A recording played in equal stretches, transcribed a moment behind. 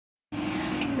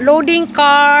Loading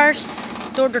cars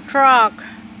to the truck.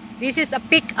 This is a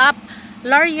pickup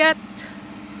Lariat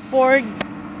Ford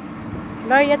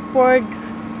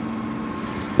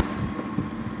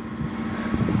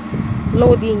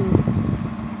loading.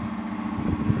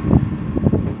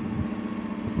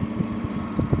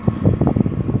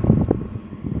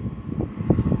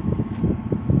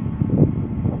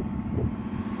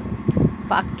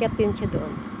 Paakyat din siya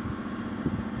doon.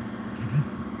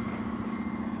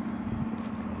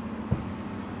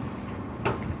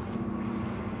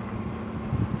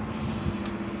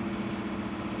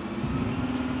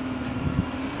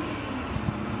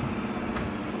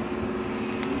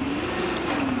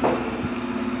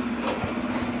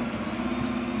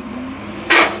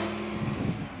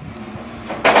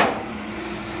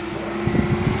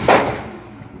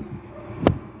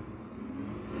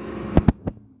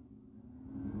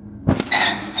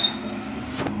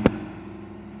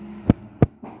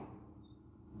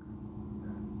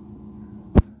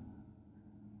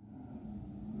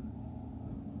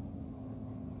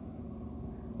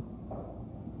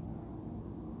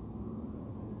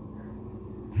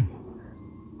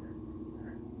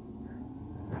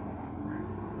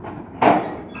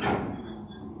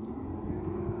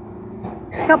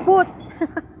 Kaput.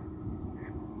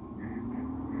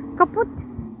 Kaput.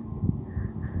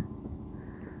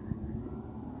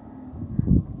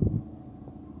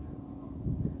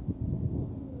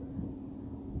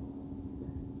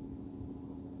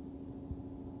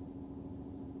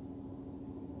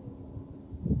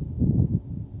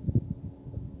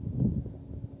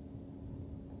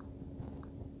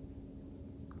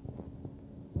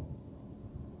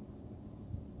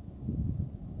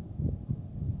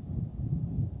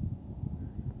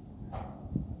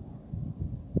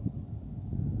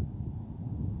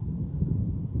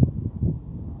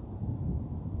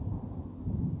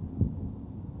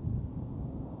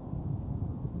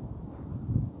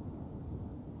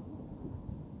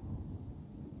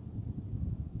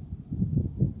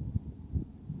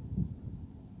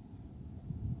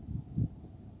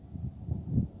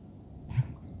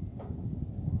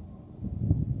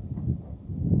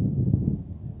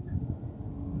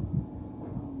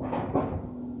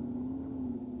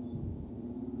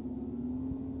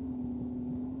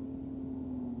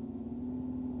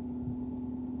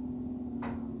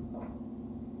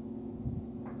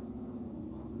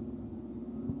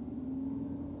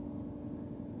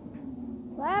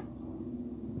 Wap.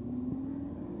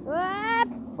 Wap.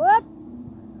 Wap.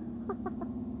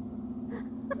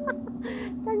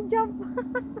 Can jump.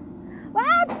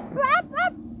 Wap. Wap.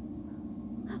 Wap.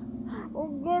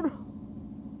 Oh God.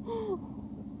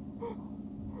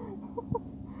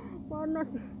 Mana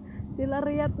si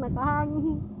Lariat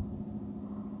nakahangin.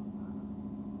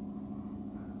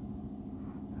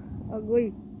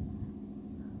 Agoy.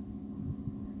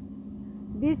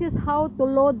 This is how to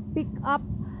load pickup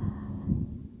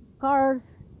cars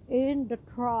in the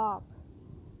truck.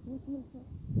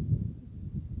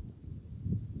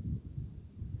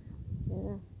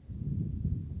 Yeah.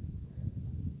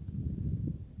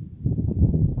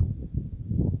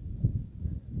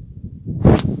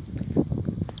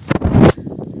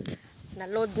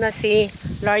 Na-load na si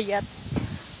Lariat.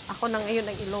 Ako na ngayon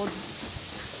ang i-load.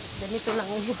 Ganito lang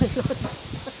yung i-load.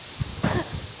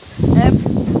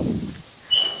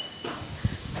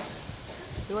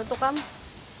 You want to come?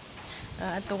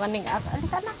 Ito kaning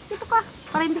alika na, dito ka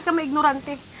para hindi ka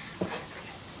maignorante.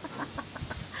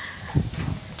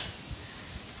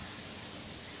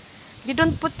 You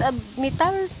don't put a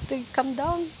metal to come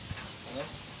down.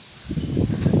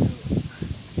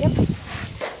 Yep.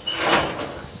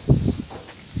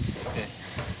 Okay.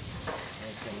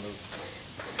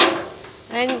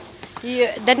 And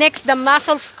the next, the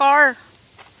muscle scar.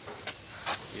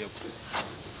 Yep.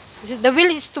 The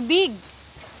wheel is too big.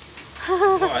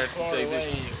 No, I have to take this.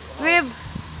 We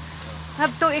have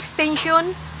two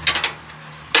extension.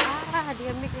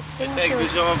 They make I extension. take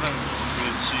this off and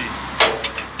we'll see.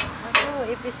 Oh,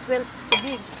 if this wheel is too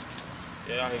big.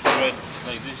 Yeah, I have to ride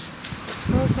like this.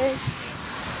 Okay.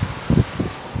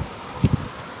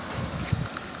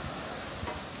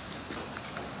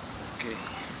 Okay.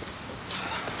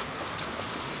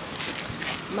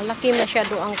 Malaki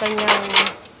masyado ang kanyang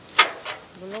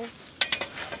gulong.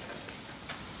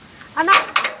 Anak,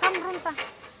 kamron ta.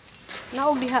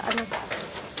 Naog diha anak.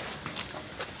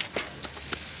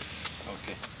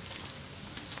 Okay.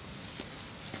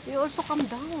 You also come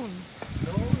down.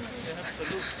 No, you have to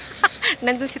look.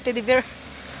 Nandun si Teddy Bear.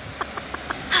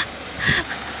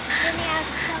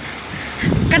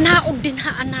 Kanaog din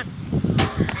ha anak.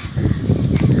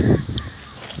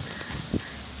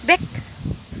 Bek,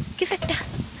 kifet da.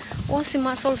 Oh, si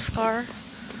Muscle's car.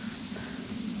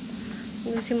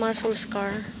 Ito si Muscle's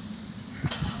car.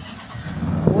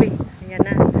 Uy, ayan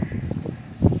na.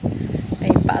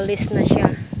 Ay, paalis na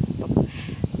siya.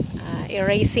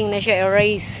 Erasing na siya.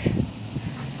 Erase.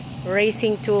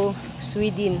 Racing to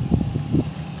Sweden.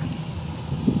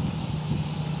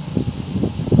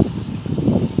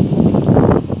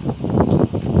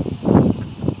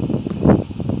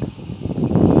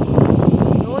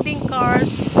 Loading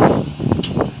cars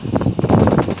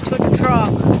to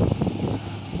truck.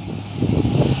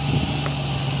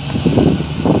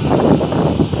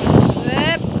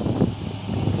 Yep.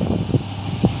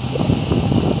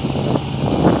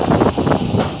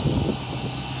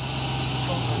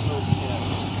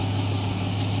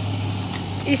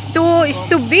 It's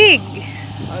too big.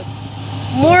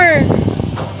 More. No.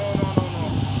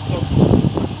 Stop.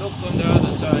 Look on the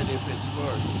other side if it's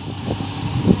worse.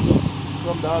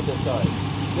 From the other side.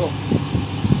 Go.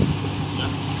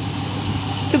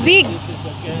 It's too big. This is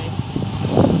okay.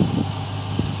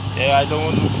 Yeah, I don't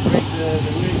want to break the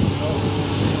wheel, you know.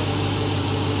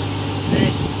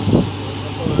 This.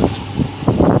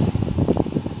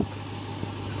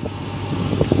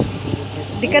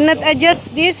 They cannot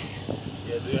adjust this.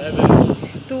 Yeah, do you have it?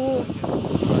 It's too.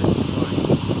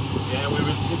 Yeah, we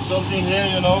will put something here,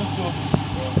 you know, to...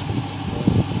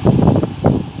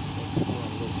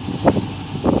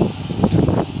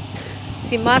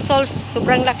 Si Muscles,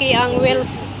 sobrang laki ang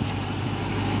wheels.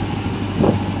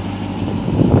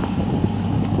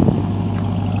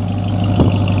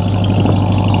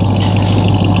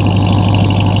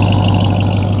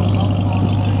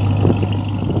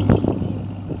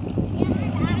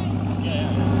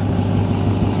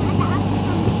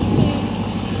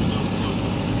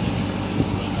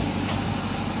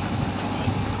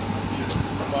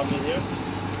 Here?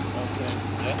 Okay.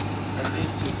 Yeah. And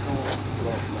this is no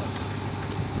problem.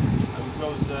 I will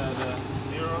close the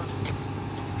mirror.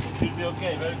 It should be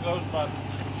okay, very close, but...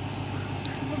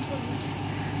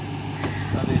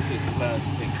 And this is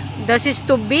plastic. This is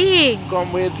too big.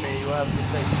 Come with me, you have to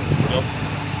take it. Yep.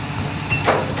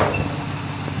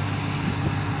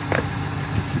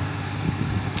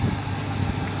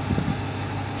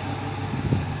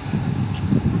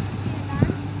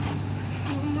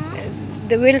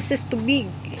 The wheels is too big.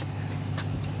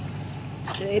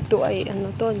 Ito ay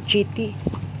ano to, GT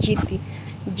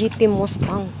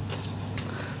Mustang.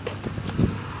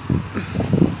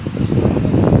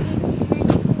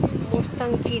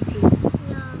 Mustang GT.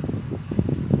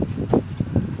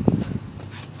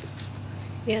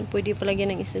 Yan, pwede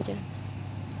palagyan ng isa dyan.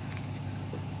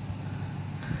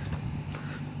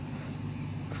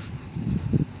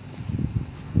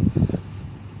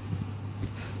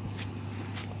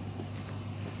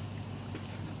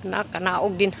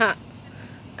 Kanaog din ha.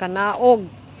 Kanaog.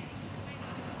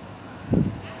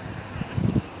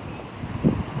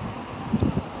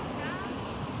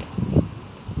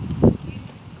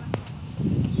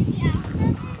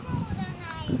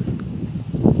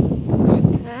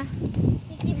 Ha?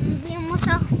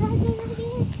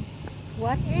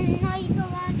 What?